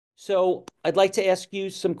So I'd like to ask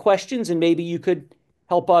you some questions and maybe you could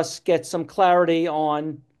help us get some clarity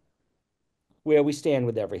on where we stand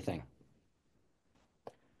with everything.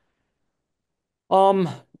 Um,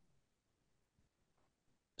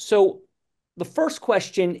 so the first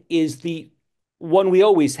question is the one we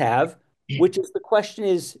always have, which is the question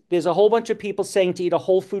is there's a whole bunch of people saying to eat a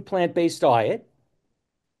whole food plant-based diet,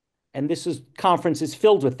 and this is conference is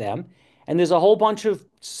filled with them. And there's a whole bunch of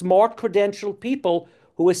smart credentialed people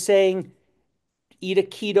who are saying eat a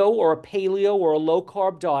keto or a paleo or a low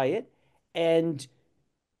carb diet and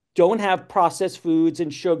don't have processed foods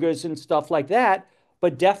and sugars and stuff like that,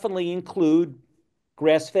 but definitely include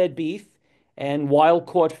grass fed beef and wild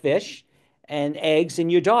caught fish and eggs in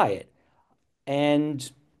your diet.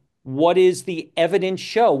 And what is the evidence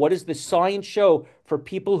show? What does the science show for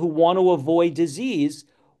people who want to avoid disease?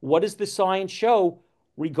 What does the science show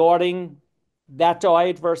regarding that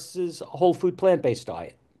diet versus a whole food plant based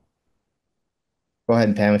diet? Go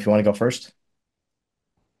ahead, Pam, if you want to go first.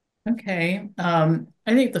 Okay. I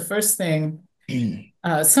think the first thing,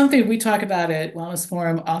 something we talk about at Wellness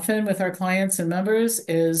Forum often with our clients and members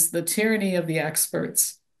is the tyranny of the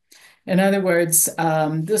experts. In other words,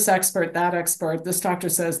 this expert, that expert, this doctor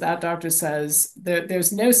says, that doctor says,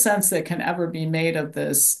 there's no sense that can ever be made of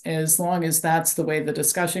this as long as that's the way the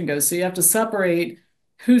discussion goes. So you have to separate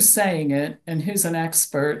who's saying it and who's an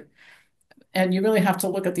expert, and you really have to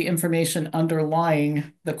look at the information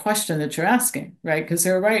underlying the question that you're asking, right? Because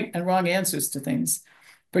there are right and wrong answers to things,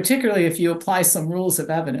 particularly if you apply some rules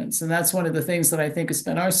of evidence. And that's one of the things that I think has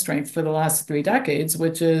been our strength for the last 3 decades,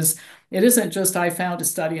 which is it isn't just I found a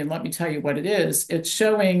study and let me tell you what it is. It's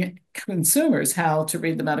showing consumers how to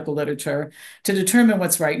read the medical literature to determine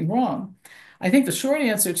what's right and wrong. I think the short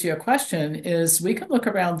answer to your question is we can look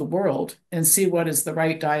around the world and see what is the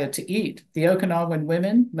right diet to eat. The Okinawan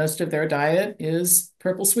women, most of their diet is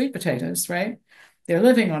purple sweet potatoes, right? They're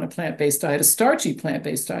living on a plant-based diet, a starchy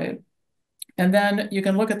plant-based diet. And then you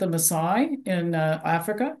can look at the Maasai in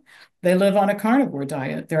Africa. They live on a carnivore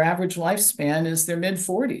diet. Their average lifespan is their mid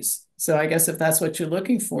 40s. So I guess if that's what you're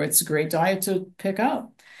looking for, it's a great diet to pick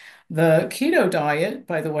up. The keto diet,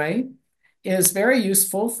 by the way, is very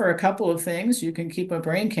useful for a couple of things. You can keep a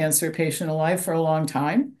brain cancer patient alive for a long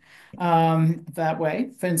time that way,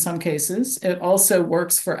 in some cases. It also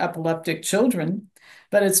works for epileptic children,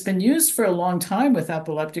 but it's been used for a long time with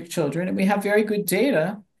epileptic children, and we have very good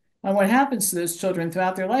data on what happens to those children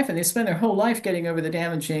throughout their life, and they spend their whole life getting over the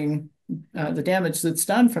damage that's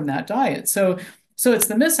done from that diet. So it's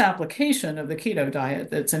the misapplication of the keto diet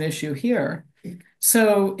that's an issue here.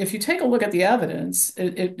 So if you take a look at the evidence,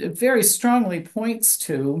 it very strongly points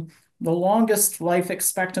to the longest life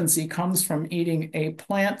expectancy comes from eating a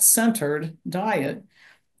plant-centered diet.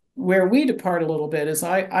 Where we depart a little bit is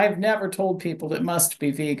I've never told people it must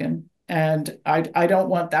be vegan. And I don't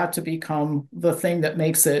want that to become the thing that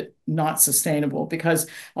makes it not sustainable, because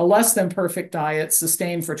a less than perfect diet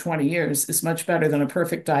sustained for 20 years is much better than a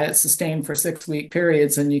perfect diet sustained for 6 week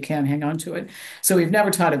periods and you can't hang on to it. So we've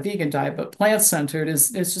never taught a vegan diet, but plant-centered is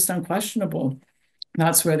just unquestionable.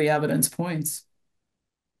 That's where the evidence points.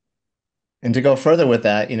 And to go further with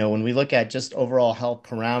that, when we look at just overall health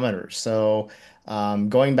parameters, so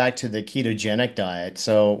going back to the ketogenic diet,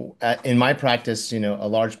 so in my practice, a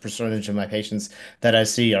large percentage of my patients that I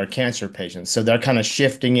see are cancer patients. So they're kind of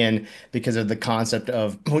shifting in because of the concept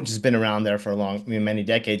of, which has been around there for a long, many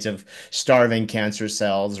decades, of starving cancer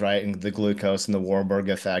cells, right? And the glucose and the Warburg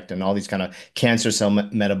effect and all these kind of cancer cell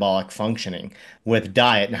metabolic functioning with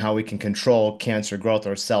diet, and how we can control cancer growth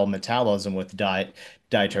or cell metabolism with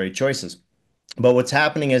dietary choices. But what's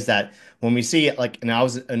happening is that when we see, like, and I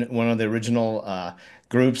was in one of the original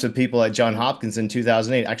groups of people at John Hopkins in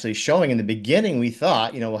 2008, actually showing in the beginning, we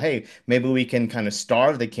thought, well, hey, maybe we can kind of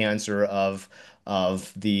starve the cancer of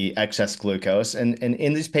the excess glucose. And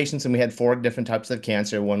in these patients, and we had 4 different types of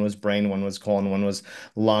cancer. One was brain, one was colon, one was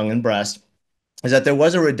lung and breast, is that there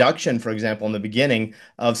was a reduction, for example, in the beginning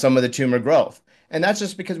of some of the tumor growth. And that's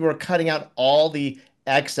just because we're cutting out all the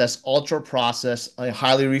excess ultra processed,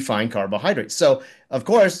 highly refined carbohydrates. So, of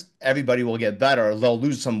course, everybody will get better. They'll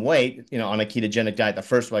lose some weight, on a ketogenic diet, the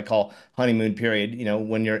first what I call honeymoon period,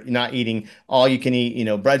 when you're not eating all you can eat,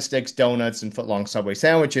 breadsticks, donuts, and foot-long Subway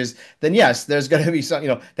sandwiches, then yes, there's going to be some,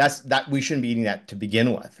 that we shouldn't be eating that to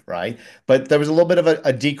begin with, right? But there was a little bit of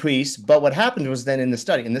a decrease. But what happened was then in the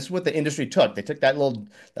study, and this is what the industry took, they took that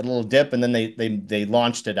little dip and then they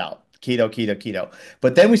launched it out. Keto, keto, keto.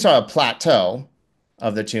 But then we saw a plateau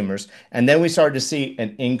of the tumors, and then we started to see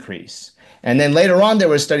an increase. And then later on, there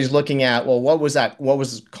were studies looking at, well, what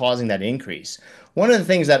was causing that increase? one of the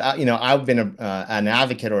things that I've been an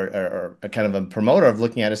advocate or a kind of a promoter of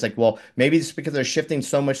looking at is like, well, maybe it's because they're shifting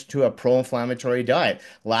so much to a pro-inflammatory diet,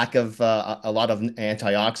 lack of a lot of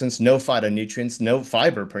antioxidants, no phytonutrients, no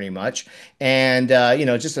fiber, pretty much, and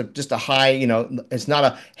just a high, it's not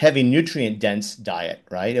a heavy nutrient dense diet,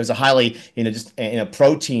 right? It was a highly, just in a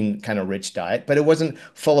protein kind of rich diet, but it wasn't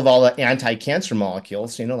full of all the anti-cancer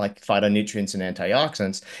molecules, like phytonutrients and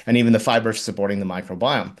antioxidants, and even the fiber supporting the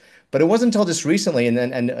microbiome. But it wasn't until just recently,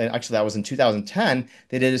 and actually that was in 2010,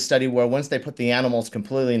 they did a study where once they put the animals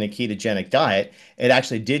completely in a ketogenic diet, it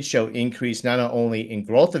actually did show increase not only in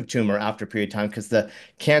growth of tumor after a period of time, because the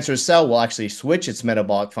cancer cell will actually switch its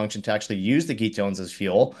metabolic function to actually use the ketones as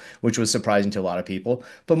fuel, which was surprising to a lot of people.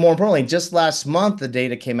 But more importantly, just last month, the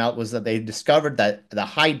data came out was that they discovered that the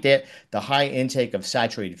high intake of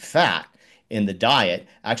saturated fat in the diet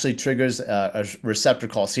actually triggers a receptor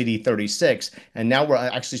called CD36. And now we're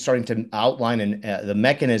actually starting to outline the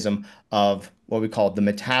mechanism of what we call the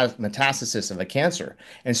metastasis of a cancer.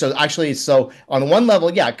 And so on one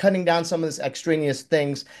level, yeah, cutting down some of these extraneous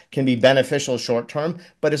things can be beneficial short term,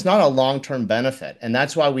 but it's not a long-term benefit. And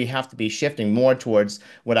that's why we have to be shifting more towards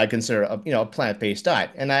what I consider a plant-based diet.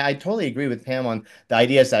 And I totally agree with Pam on the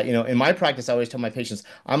idea is that, in my practice, I always tell my patients,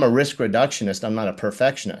 I'm a risk reductionist, I'm not a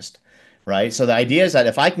perfectionist, right? So the idea is that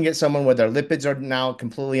if I can get someone where their lipids are now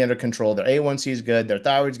completely under control, their A1C is good, their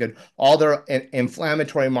thyroid's good, all their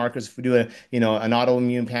inflammatory markers, if we do an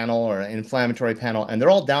autoimmune panel or an inflammatory panel, and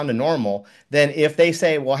they're all down to normal, then if they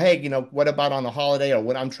say, well, hey, what about on a holiday or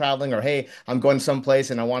when I'm traveling or hey, I'm going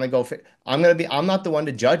someplace and I want to go, I'm not the one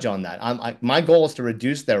to judge on that. My goal is to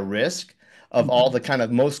reduce their risk of all the kind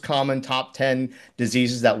of most common top 10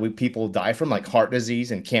 diseases that people die from, like heart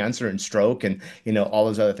disease and cancer and stroke and, all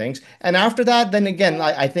those other things. And after that, then again,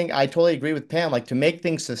 I think I totally agree with Pam. Like to make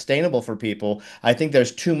things sustainable for people, I think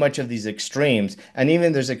there's too much of these extremes. And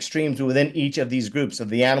even there's extremes within each of these groups of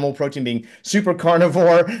the animal protein being super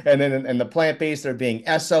carnivore and the plant-based there being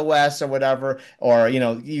SOS or whatever, or,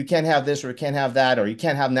 you can't have this or you can't have that, or you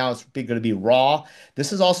can't have now it's going to be raw.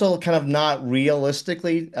 This is also kind of not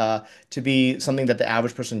realistically to be something that the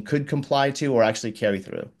average person could comply to or actually carry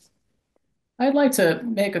through. I'd like to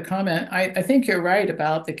make a comment. I think you're right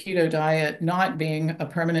about the keto diet not being a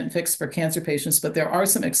permanent fix for cancer patients, but there are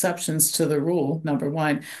some exceptions to the rule, number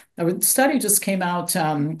one. A study just came out,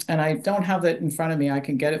 and I don't have it in front of me. I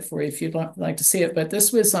can get it for you if you'd like to see it, but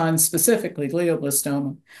this was on specifically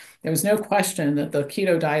glioblastoma. There was no question that the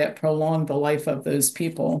keto diet prolonged the life of those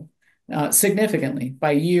people significantly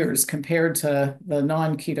by years compared to the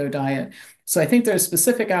non-keto diet. So I think there's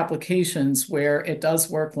specific applications where it does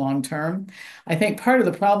work long term. I think part of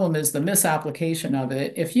the problem is the misapplication of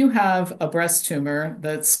it. If you have a breast tumor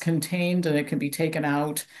that's contained and it can be taken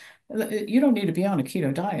out, you don't need to be on a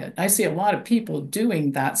keto diet. I see a lot of people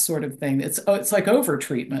doing that sort of thing. It's like over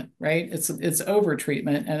treatment, right? It's over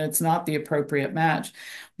treatment and it's not the appropriate match.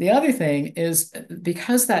 The other thing is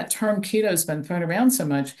because that term keto has been thrown around so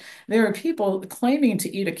much, there are people claiming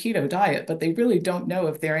to eat a keto diet, but they really don't know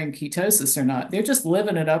if they're in ketosis or not. They're just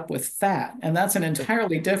living it up with fat. And that's an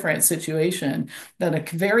entirely different situation than a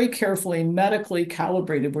very carefully medically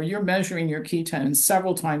calibrated where you're measuring your ketones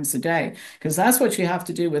several times a day, because that's what you have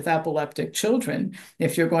to do with epileptic children.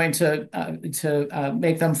 If you're going to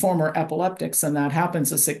make them former epileptics, and that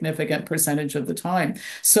happens a significant percentage of the time.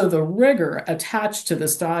 So the rigor attached to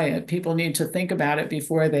this diet, people need to think about it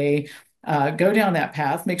before they go down that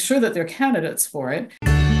path, make sure that they're candidates for it.